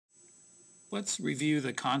Let's review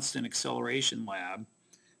the constant acceleration lab.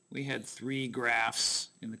 We had three graphs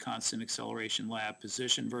in the constant acceleration lab: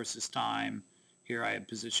 position versus time. Here I have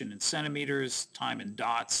position in centimeters, time in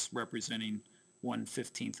dots representing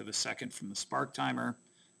 1/15 of a second from the spark timer,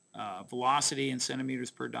 velocity in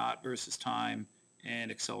centimeters per dot versus time,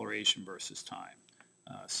 and acceleration versus time.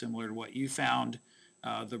 Similar to what you found,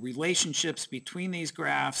 the relationships between these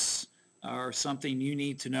graphs are something you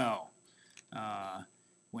need to know.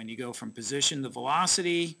 When you go from position to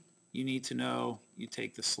velocity, you need to know you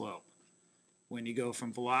take the slope. When you go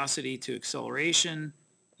from velocity to acceleration,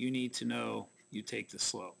 you need to know you take the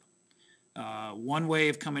slope. One way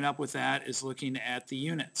of coming up with that is looking at the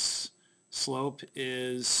units. Slope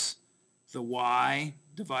is the y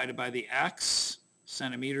divided by the x,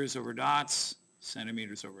 centimeters over dots,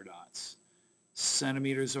 centimeters over dots.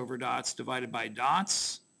 Centimeters over dots divided by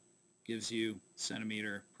dots gives you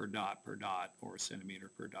centimeter per dot, or centimeter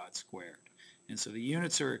per dot squared. And so the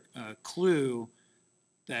units are a clue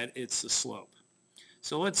that it's the slope.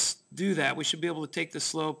 So let's do that. We should be able to take the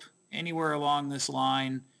slope anywhere along this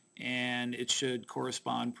line, and it should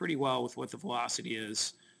correspond pretty well with what the velocity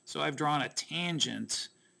is. So I've drawn a tangent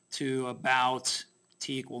to about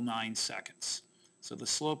t equal 9 seconds. So the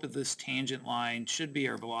slope of this tangent line should be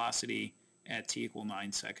our velocity at t equal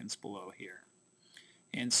 9 seconds below here.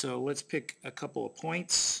 And so let's pick a couple of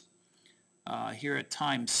points. Here at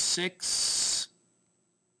time 6,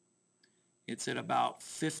 it's at about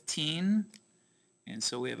 15. And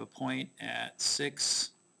so we have a point at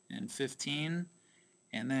 6 and 15.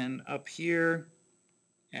 And then up here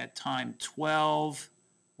at time 12,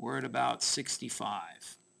 we're at about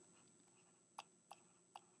 65.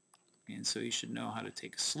 And so you should know how to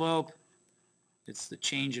take a slope. It's the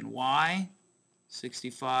change in y,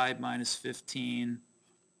 65 minus 15.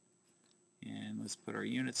 And let's put our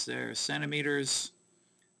units there. Centimeters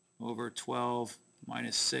over 12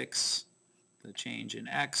 minus 6, the change in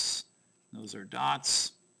x. Those are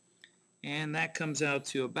dots. And that comes out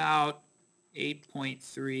to about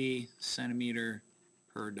 8.3 centimeter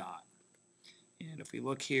per dot. And if we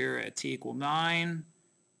look here at t equal 9,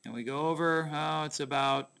 and we go over, it's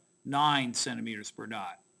about 9 centimeters per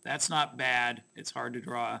dot. That's not bad. It's hard to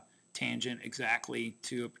draw a tangent exactly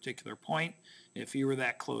to a particular point. If you were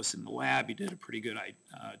that close in the lab, you did a pretty good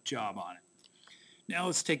job on it. Now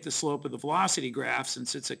let's take the slope of the velocity graph.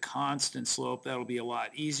 Since it's a constant slope, that'll be a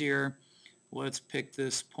lot easier. Let's pick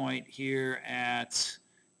this point here at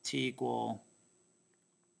t equal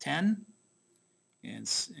 10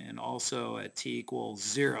 and also at t equals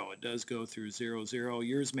 0. It does go through 0, 0.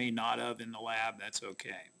 Yours may not have in the lab. That's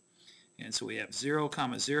okay. And so we have 0,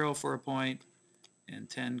 0 for a point and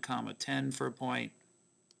 10, 10 for a point.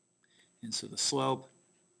 And so the slope,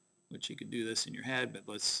 which you could do this in your head, but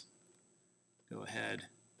let's go ahead.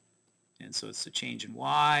 And so it's the change in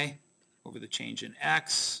y over the change in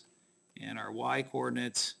x, and our y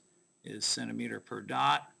coordinate is centimeter per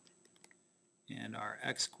dot, and our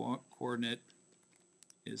x coordinate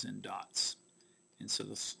is in dots. And so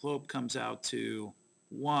the slope comes out to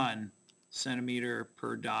 1 centimeter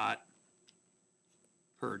per dot,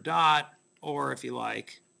 or if you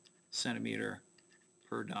like, centimeter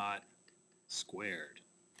per dot squared.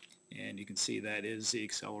 And you can see that is the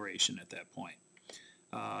acceleration at that point.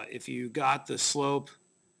 If you got the slope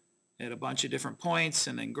at a bunch of different points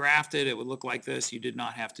and then graphed it, it would look like this. You did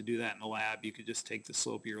not have to do that in the lab. You could just take the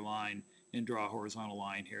slope of your line and draw a horizontal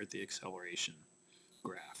line here at the acceleration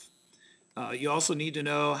graph. You also need to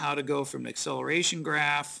know how to go from an acceleration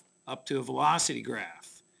graph up to a velocity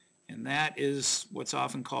graph. And that is what's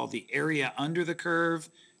often called the area under the curve.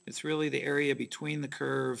 It's really the area between the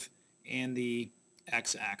curve and the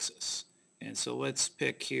x-axis. And so let's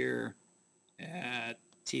pick here at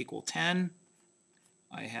t equal 10.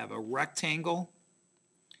 I have a rectangle,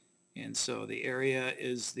 and so the area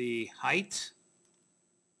is the height,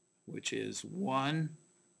 which is 1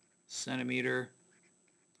 centimeter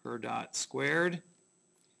per dot squared,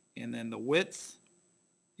 and then the width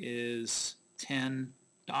is 10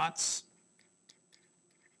 dots,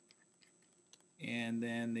 and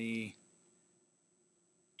then the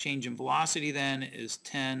change in velocity then is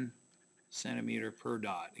 10 centimeter per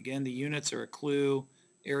dot. Again, the units are a clue.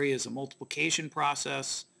 Area is a multiplication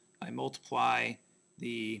process. I multiply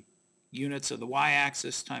the units of the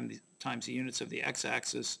y-axis times the units of the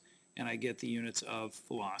x-axis, and I get the units of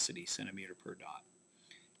velocity, centimeter per dot.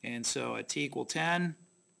 And so at t equal 10,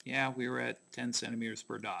 yeah, we were at 10 centimeters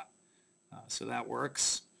per dot. So that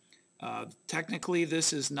works. Technically,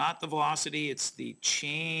 this is not the velocity. It's the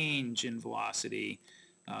change in velocity.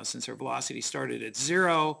 Since our velocity started at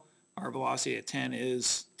 0, our velocity at 10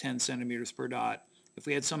 is 10 centimeters per dot. If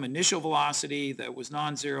we had some initial velocity that was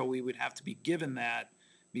non-zero, we would have to be given that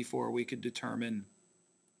before we could determine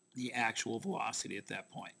the actual velocity at that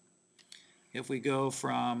point. If we go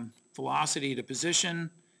from velocity to position,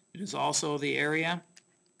 it is also the area.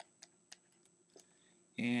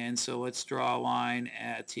 And so let's draw a line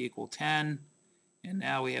at t equal 10. And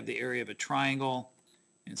now we have the area of a triangle.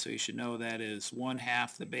 And so you should know that is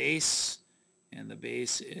 1/2 the base. And the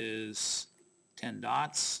base is 10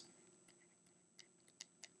 dots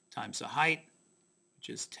times the height, which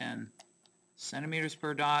is 10 centimeters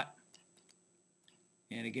per dot.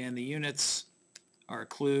 And again, the units are a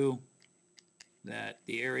clue that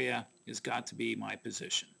the area has got to be my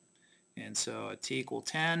position. And so at t equal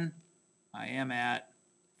 10, I am at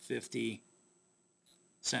 50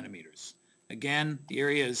 centimeters. Again, the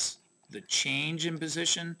area is the change in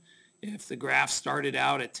position. If the graph started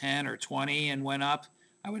out at 10 or 20 and went up,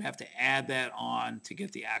 I would have to add that on to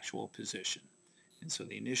get the actual position. And so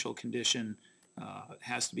the initial condition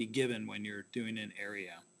has to be given when you're doing an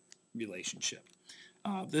area relationship.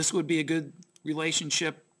 This would be a good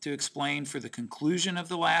relationship to explain for the conclusion of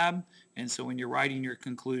the lab. And so when you're writing your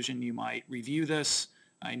conclusion, you might review this.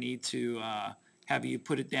 I need to have you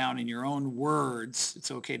put it down in your own words.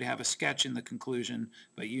 It's okay to have a sketch in the conclusion,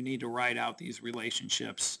 but you need to write out these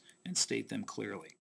relationships and state them clearly.